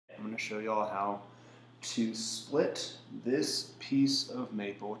show y'all how to split this piece of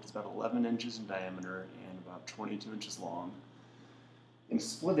maple, which is about 11 inches in diameter and about 22 inches long, and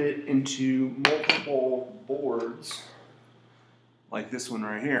split it into multiple boards like this one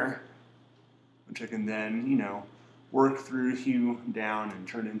right here, which I can then, work through, hew down, and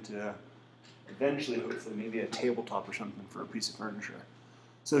turn into eventually, hopefully, maybe a tabletop or something for a piece of furniture.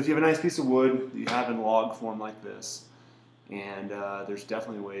 So if you have a nice piece of wood that you have in log form like this, and there's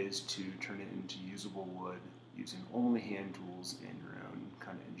definitely ways to turn it into usable wood using only hand tools and your own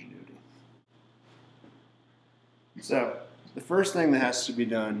kind of ingenuity. So the first thing that has to be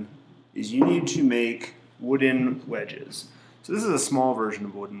done is you need to make wooden wedges. So this is a small version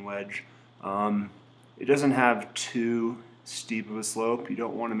of wooden wedge. It doesn't have too steep of a slope. You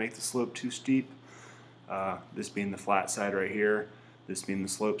don't want to make the slope too steep. This being the flat side right here, this being the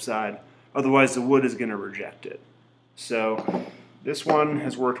slope side. Otherwise the wood is going to reject it. So this one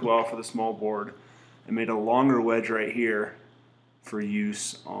has worked well for the small board. I made a longer wedge right here for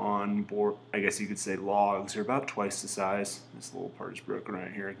use on board, I guess you could say logs. They're about twice the size. This little part is broken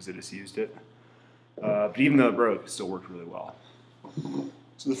right here because I just used it. But even though it broke, it still worked really well.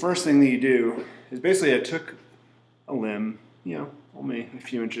 So the first thing that you do is basically I took a limb, only a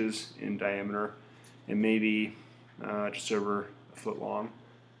few inches in diameter and maybe just over a foot long,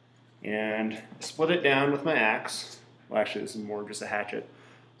 and split it down with my axe. Well, actually this is more just a hatchet.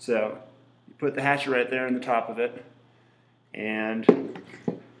 So you put the hatchet right there on the top of it, and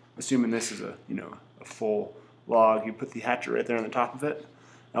assuming this is a full log, you put the hatchet right there on the top of it.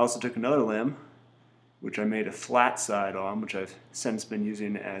 I also took another limb, which I made a flat side on, which I've since been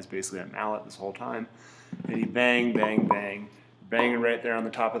using as basically a mallet this whole time. And you bang, bang, bang, bang it right there on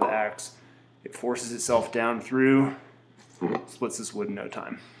the top of the axe. It forces itself down through, splits this wood in no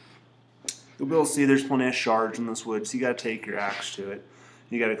time. You'll be able to see there's plenty of shards in this wood, so you got to take your axe to it.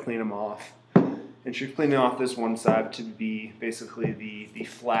 You got to clean them off. And you're cleaning off this one side to be basically the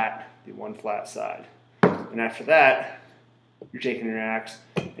one flat side. And after that, you're taking your axe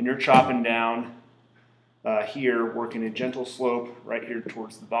and you're chopping down here, working a gentle slope right here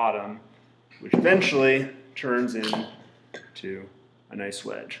towards the bottom, which eventually turns into a nice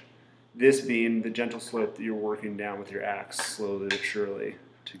wedge. This being the gentle slope that you're working down with your axe slowly but surely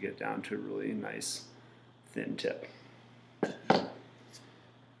to get down to a really nice thin tip.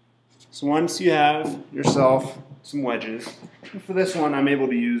 So once you have yourself some wedges, and for this one I'm able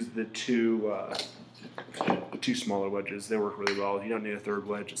to use the two smaller wedges. They work really well. You don't need a third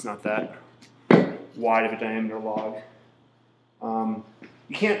wedge. It's not that wide of a diameter log.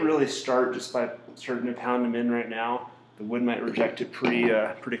 You can't really start just by starting to pound them in right now. The wood might reject it pretty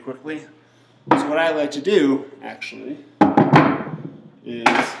quickly. So what I like to do, actually, is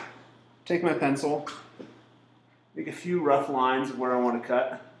take my pencil, make a few rough lines of where I want to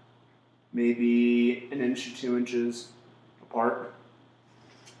cut, maybe 1 inch to 2 inches apart,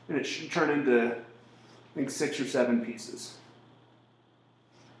 and it should turn into, I think, 6 or 7 pieces.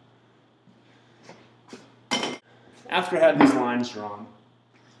 After I have these lines drawn,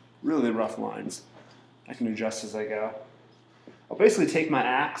 really rough lines, I can adjust as I go. I'll basically take my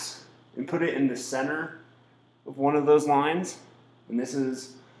axe and put it in the center of one of those lines, and this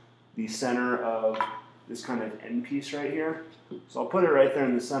is the center of this kind of end piece right here. So I'll put it right there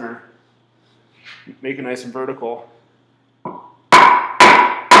in the center, make it nice and vertical.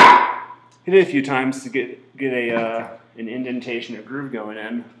 Hit it a few times to get an indentation, a groove going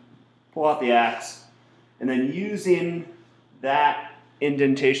in. Pull out the axe, and then using that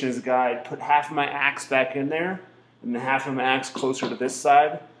indentation as a guide, put half of my axe back in there, and then half of my axe closer to this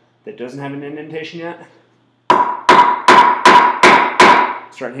side that doesn't have an indentation yet.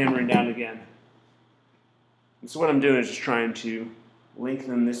 Start hammering down again. And so what I'm doing is just trying to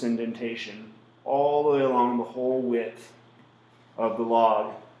lengthen this indentation all the way along the whole width of the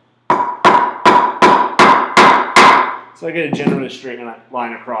log. So I get a generally straight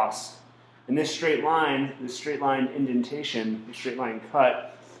line across. And this straight line indentation, the straight line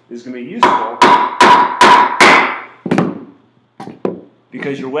cut, is going to be useful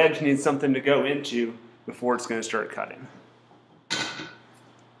because your wedge needs something to go into before it's going to start cutting.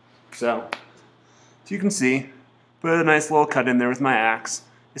 So you can see, put a nice little cut in there with my axe.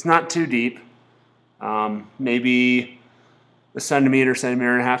 It's not too deep, maybe a centimeter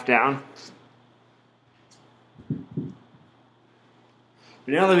and a half down.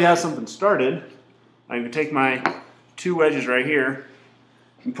 But now that we have something started, I'm going to take my 2 wedges right here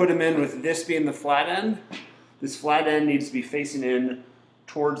and put them in with this being the flat end. This flat end needs to be facing in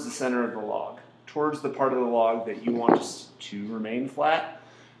towards the center of the log, towards the part of the log that you want to remain flat.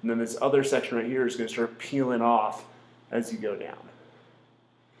 And then this other section right here is going to start peeling off as you go down.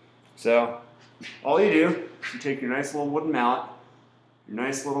 So all you do is you take your nice little wooden mallet, your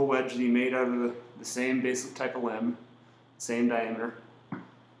nice little wedge that you made out of the same basic type of limb, same diameter.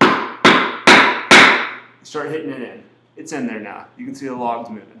 You start hitting it in. It's in there now. You can see the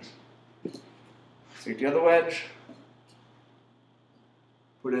logs moving. Take the other wedge,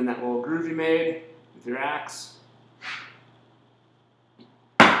 put in that little groove you made with your axe.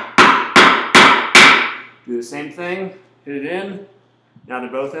 Do the same thing, hit it in. Now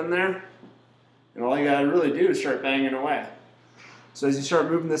they're both in there. And all you gotta really do is start banging away. So as you start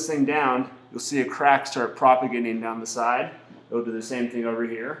moving this thing down, you'll see a crack start propagating down the side. It'll do the same thing over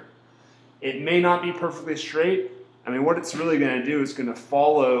here. It may not be perfectly straight. I mean, what it's really gonna do is gonna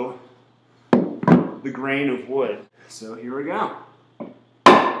follow the grain of wood. So here we go.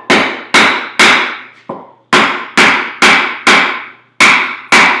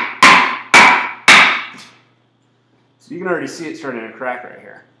 So you can already see it starting to crack right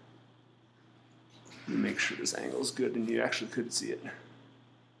here. Let me make sure this angle is good and you actually could see it.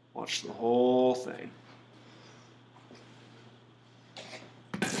 Watch the whole thing.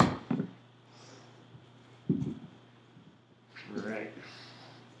 All right.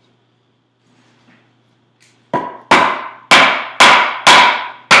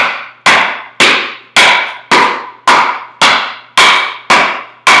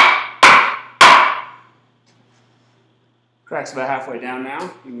 Crack's about halfway down now.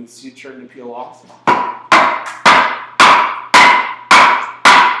 You can see it starting to peel off.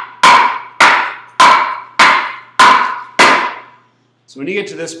 So when you get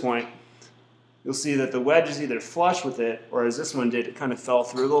to this point, you'll see that the wedge is either flush with it, or as this one did, it kind of fell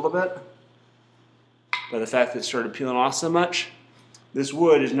through a little bit by the fact that it started peeling off so much. This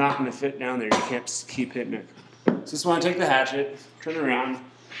wood is not going to fit down there. You can't just keep hitting it. So just want to take the hatchet, turn it around,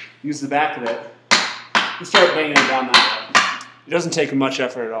 use the back of it, and start banging it down that way. It doesn't take much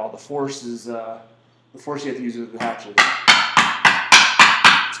effort at all. The force is the force you have to use with the hatchet.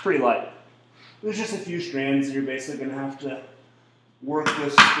 It's pretty light. There's just a few strands that you're basically going to have to work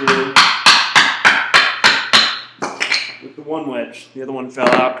this through with the one wedge. The other one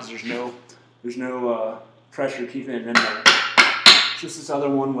fell out because there's no pressure keeping it in there. It's just this other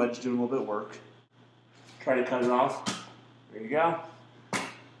one wedge doing a little bit of work. Try to cut it off. There you go.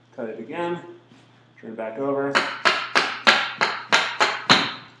 Cut it again. Turn it back over.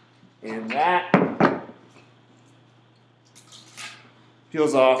 And that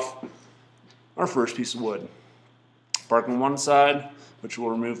peels off our first piece of wood. Bark on one side, which we'll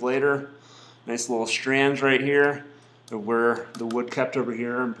remove later. Nice little strands right here of where the wood kept over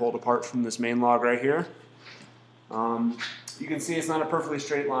here and pulled apart from this main log right here. You can see it's not a perfectly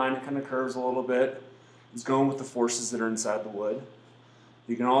straight line. It kind of curves a little bit. It's going with the forces that are inside the wood.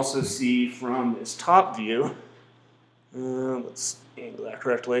 You can also see from this top view, let's angle that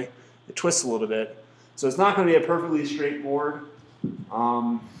correctly, it twists a little bit. So it's not going to be a perfectly straight board,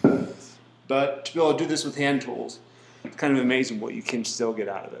 but to be able to do this with hand tools, it's kind of amazing what you can still get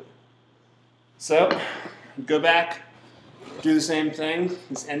out of it. So, go back, do the same thing.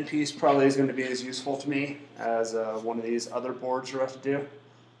 This end piece probably is going to be as useful to me as one of these other boards we're going to have to do.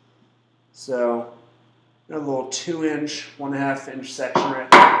 So, a little 2-inch, 1.5-inch section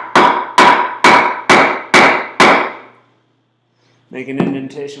right there. Make an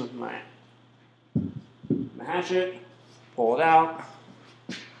indentation with my hatchet, pull it out,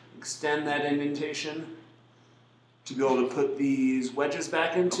 extend that indentation to be able to put these wedges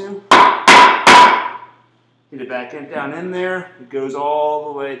back into. Hit it back in, down in there. It goes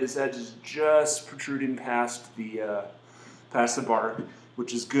all the way. This edge is just protruding past the bark,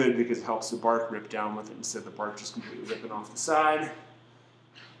 which is good because it helps the bark rip down with it instead of the bark just completely ripping off the side.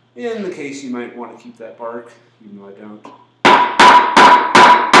 In the case you might want to keep that bark, even though I don't.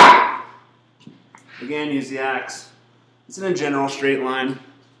 Again, use the axe. It's in a general straight line.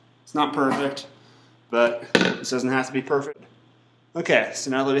 It's not perfect, but this doesn't have to be perfect. Okay, so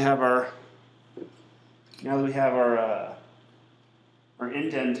now that we have our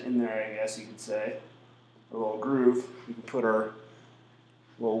indent in there, I guess you could say, a little groove, we can put our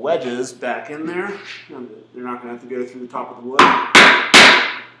little wedges back in there. They're not going to have to go through the top of the wood.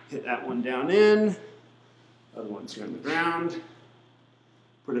 Hit that one down in. Other one's here on the ground.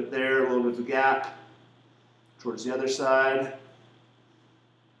 Put it there, a little bit of a gap towards the other side.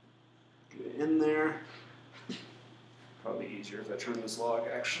 Get it in there. Probably easier if I turn this log,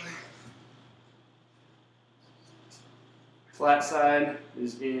 actually. Flat side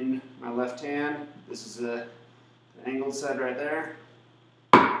is in my left hand. This is the angled side right there.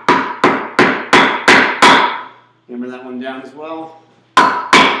 Hammer that one down as well.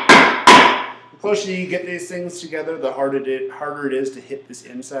 The closer you get these things together, the harder it is to hit this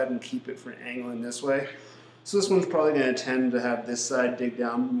inside and keep it from angling this way. So this one's probably going to tend to have this side dig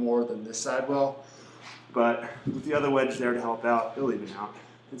down more than this side will. But with the other wedge there to help out, it'll even out.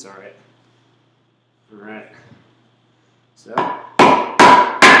 It's alright. Alright. So,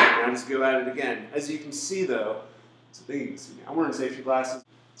 now just go at it again. As you can see though, it's a thing you can see. I'm wearing safety glasses.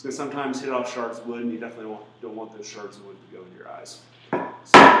 It's going to sometimes hit off shards of wood, and you definitely don't want those shards of wood to go in your eyes.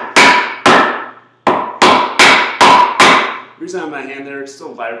 So, the reason I have my hand there, it's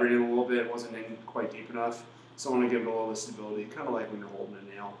still vibrating a little bit. It wasn't in quite deep enough. So I want to give it a little bit of stability, kind of like when you're holding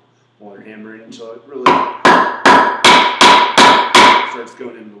a nail while you're hammering until it really starts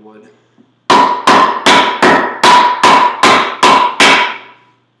going into the wood.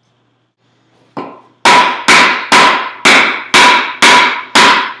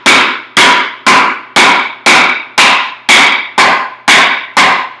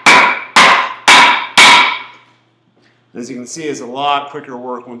 As you can see, it's a lot quicker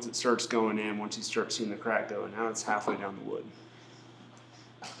work once it starts going in, once you start seeing the crack go. And now it's halfway down the wood.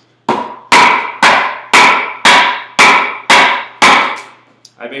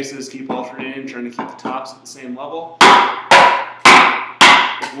 I basically just keep alternating, trying to keep the tops at the same level.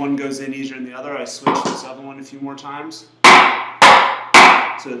 If one goes in easier than the other, I switch this other one a few more times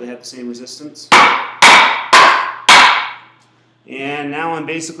so that they have the same resistance. And now I'm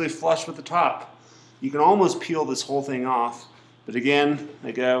basically flush with the top. You can almost peel this whole thing off, but again,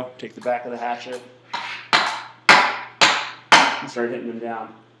 I go, take the back of the hatchet, and start hitting them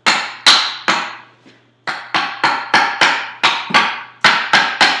down.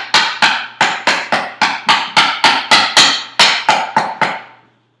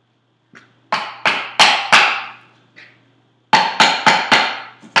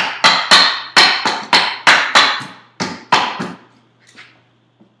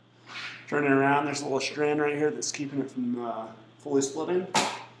 Turn it around, there's a little strand right here that's keeping it from fully splitting.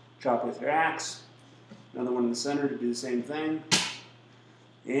 Chop with your axe. Another one in the center to do the same thing.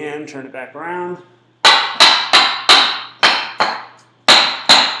 And turn it back around.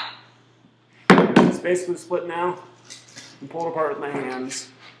 It's basically split now. And pull it apart with my hands.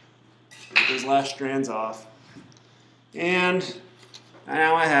 Get those last strands off. And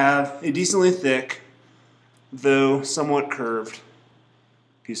now I have a decently thick, though somewhat curved,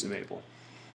 piece of maple.